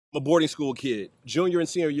I'm a boarding school kid. Junior and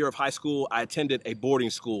senior year of high school, I attended a boarding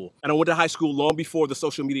school. And I went to high school long before the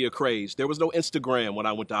social media craze. There was no Instagram when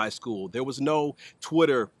I went to high school. There was no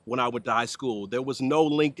Twitter when I went to high school. There was no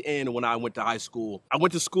LinkedIn when I went to high school. I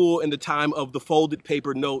went to school in the time of the folded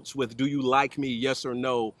paper notes with "Do you like me? Yes or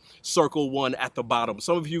no?" Circle one at the bottom.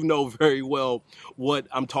 Some of you know very well what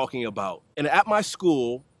I'm talking about. And at my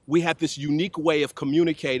school, we had this unique way of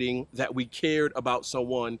communicating that we cared about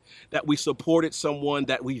someone, that we supported someone,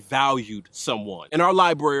 that we valued someone. In our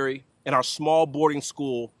library, in our small boarding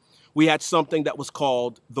school, we had something that was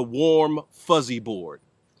called the warm fuzzy board.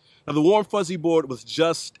 Now, the warm fuzzy board was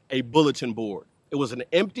just a bulletin board. It was an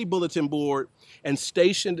empty bulletin board, and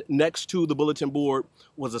stationed next to the bulletin board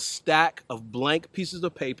was a stack of blank pieces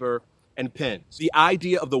of paper and pens. The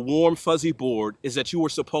idea of the warm fuzzy board is that you were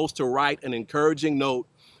supposed to write an encouraging note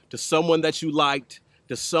to someone that you liked,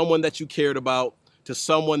 to someone that you cared about, to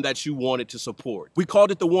someone that you wanted to support. We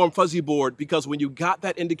called it the warm fuzzy board because when you got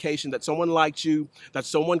that indication that someone liked you, that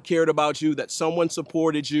someone cared about you, that someone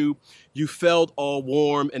supported you, you felt all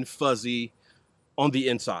warm and fuzzy on the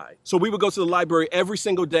inside. So we would go to the library every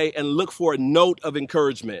single day and look for a note of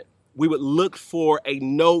encouragement. We would look for a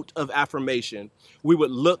note of affirmation. We would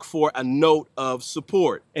look for a note of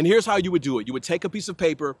support. And here's how you would do it. You would take a piece of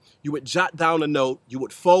paper, you would jot down a note, you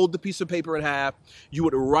would fold the piece of paper in half, you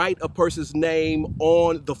would write a person's name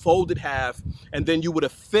on the folded half, and then you would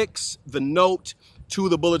affix the note to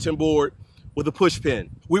the bulletin board with a push pin.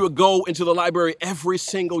 We would go into the library every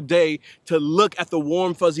single day to look at the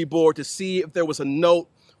warm fuzzy board to see if there was a note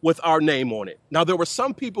with our name on it. Now, there were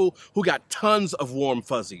some people who got tons of warm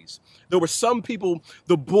fuzzies. There were some people,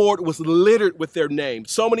 the board was littered with their names.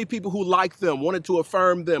 So many people who liked them, wanted to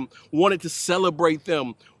affirm them, wanted to celebrate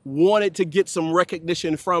them, wanted to get some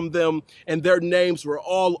recognition from them, and their names were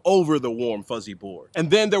all over the warm fuzzy board. And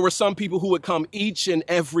then there were some people who would come each and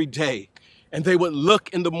every day, and they would look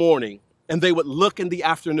in the morning, and they would look in the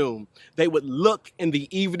afternoon, they would look in the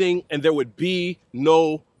evening, and there would be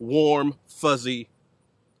no warm fuzzy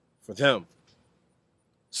for them.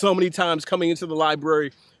 So many times coming into the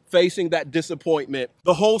library, facing that disappointment,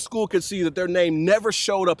 the whole school could see that their name never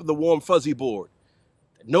showed up on the warm fuzzy board,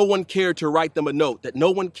 that no one cared to write them a note, that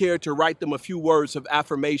no one cared to write them a few words of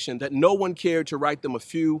affirmation, that no one cared to write them a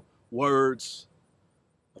few words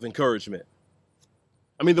of encouragement.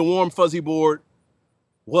 I mean, the warm fuzzy board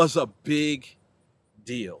was a big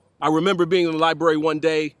deal. I remember being in the library one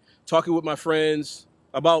day, talking with my friends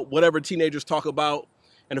about whatever teenagers talk about.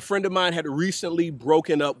 And a friend of mine had recently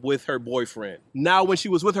broken up with her boyfriend. Now, when she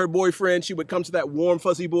was with her boyfriend, she would come to that warm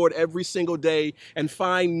fuzzy board every single day and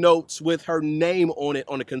find notes with her name on it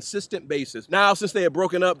on a consistent basis. Now, since they had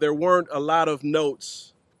broken up, there weren't a lot of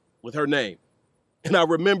notes with her name. And I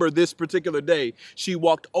remember this particular day, she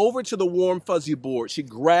walked over to the warm fuzzy board. She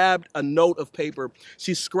grabbed a note of paper.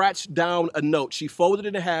 She scratched down a note. She folded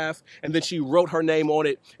it in half, and then she wrote her name on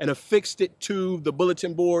it and affixed it to the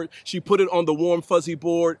bulletin board. She put it on the warm fuzzy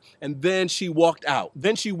board, and then she walked out.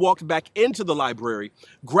 Then she walked back into the library,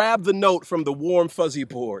 grabbed the note from the warm fuzzy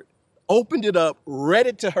board, opened it up, read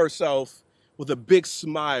it to herself with a big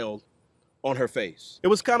smile on her face. It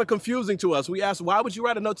was kind of confusing to us. We asked, why would you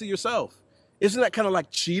write a note to yourself? Isn't that kind of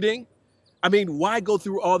like cheating? I mean, why go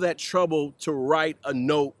through all that trouble to write a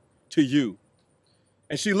note to you?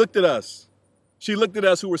 And she looked at us. She looked at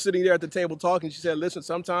us who were sitting there at the table talking. She said, listen,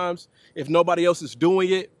 sometimes if nobody else is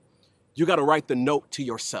doing it, you got to write the note to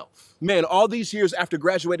yourself. Man, all these years after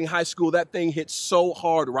graduating high school, that thing hits so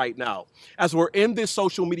hard right now. As we're in this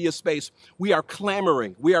social media space, we are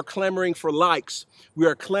clamoring. We are clamoring for likes. We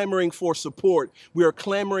are clamoring for support. We are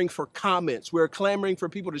clamoring for comments. We are clamoring for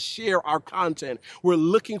people to share our content. We're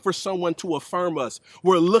looking for someone to affirm us.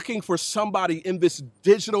 We're looking for somebody in this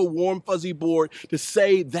digital warm fuzzy board to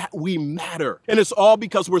say that we matter. And it's all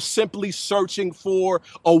because we're simply searching for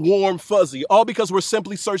a warm fuzzy. All because we're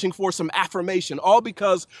simply searching for some affirmation. All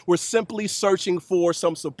because we're simply searching for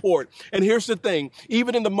some support. And here's the thing,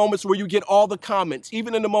 even in the moments where you get all the comments,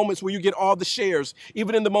 even in the moments where you get all the shares,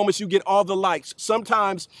 even in the moments you get all the likes,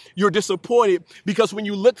 sometimes you're disappointed because when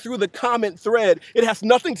you look through the comment thread, it has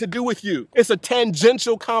nothing to do with you. It's a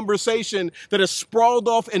tangential conversation that has sprawled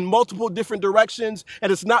off in multiple different directions and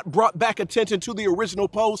it's not brought back attention to the original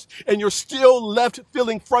post, and you're still left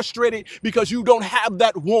feeling frustrated because you don't have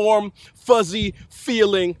that warm, fuzzy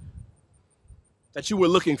feeling that you were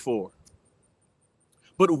looking for.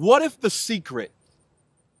 But what if the secret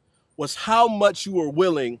was how much you were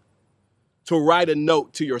willing to write a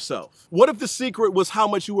note to yourself? What if the secret was how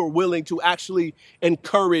much you were willing to actually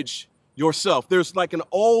encourage yourself. There's like an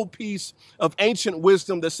old piece of ancient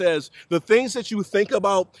wisdom that says the things that you think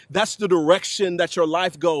about, that's the direction that your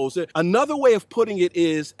life goes. Another way of putting it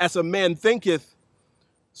is, as a man thinketh,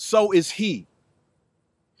 so is he.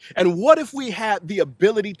 And what if we had the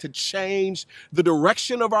ability to change the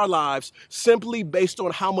direction of our lives simply based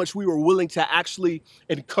on how much we were willing to actually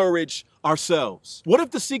encourage ourselves? What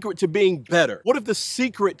if the secret to being better? What if the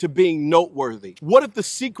secret to being noteworthy? What if the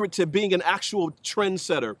secret to being an actual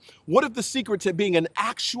trendsetter? What if the secret to being an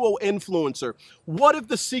actual influencer? What if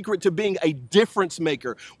the secret to being a difference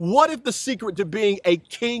maker? What if the secret to being a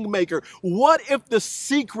king maker? What if the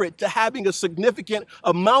secret to having a significant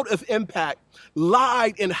amount of impact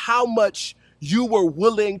lied in how much you were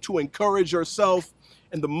willing to encourage yourself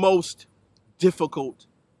in the most difficult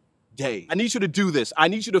day? I need you to do this. I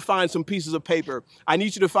need you to find some pieces of paper. I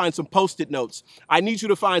need you to find some Post-it notes. I need you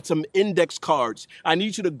to find some index cards. I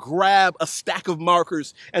need you to grab a stack of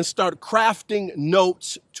markers and start crafting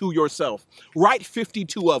notes to yourself. Write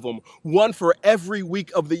 52 of them, one for every week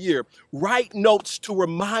of the year. Write notes to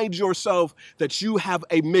remind yourself that you have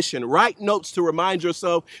a mission. Write notes to remind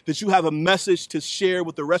yourself that you have a message to share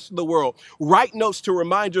with the rest of the world. Write notes to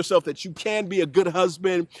remind yourself that you can be a good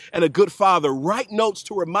husband and a good father. Write notes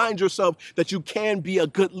to remind yourself that you can be a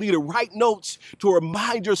good leader. Write notes to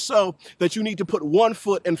remind yourself that you need to put one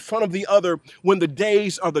foot in front of the other when the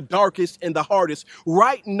days are the darkest and the hardest.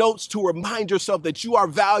 Write notes to remind yourself that you are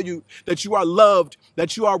valued, that you are loved,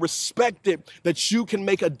 that you are respected, that you can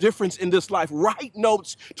make a difference in this life. Write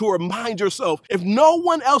notes to remind yourself, if no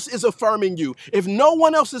one else is affirming you, if no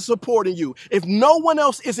one else is supporting you, if no one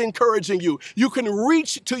else is encouraging you, you can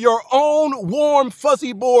reach to your own warm,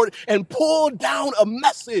 fuzzy board and pull down a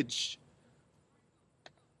message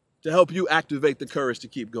to help you activate the courage to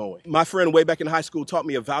keep going. My friend way back in high school taught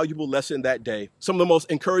me a valuable lesson that day. Some of the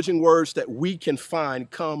most encouraging words that we can find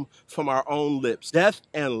come from our own lips. Death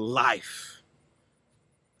and life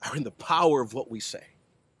are in the power of what we say.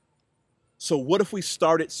 So what if we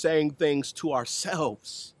started saying things to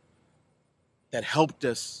ourselves that helped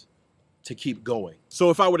us to keep going? So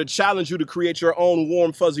if I were to challenge you to create your own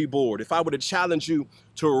warm, fuzzy board, if I were to challenge you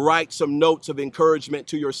to write some notes of encouragement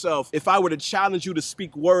to yourself, if I were to challenge you to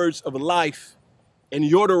speak words of life in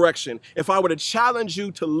your direction, if I were to challenge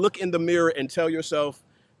you to look in the mirror and tell yourself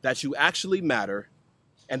that you actually matter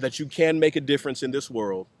and that you can make a difference in this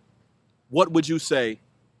world, what would you say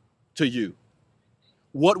to you?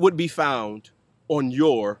 What would be found on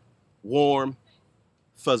your warm,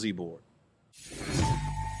 fuzzy board?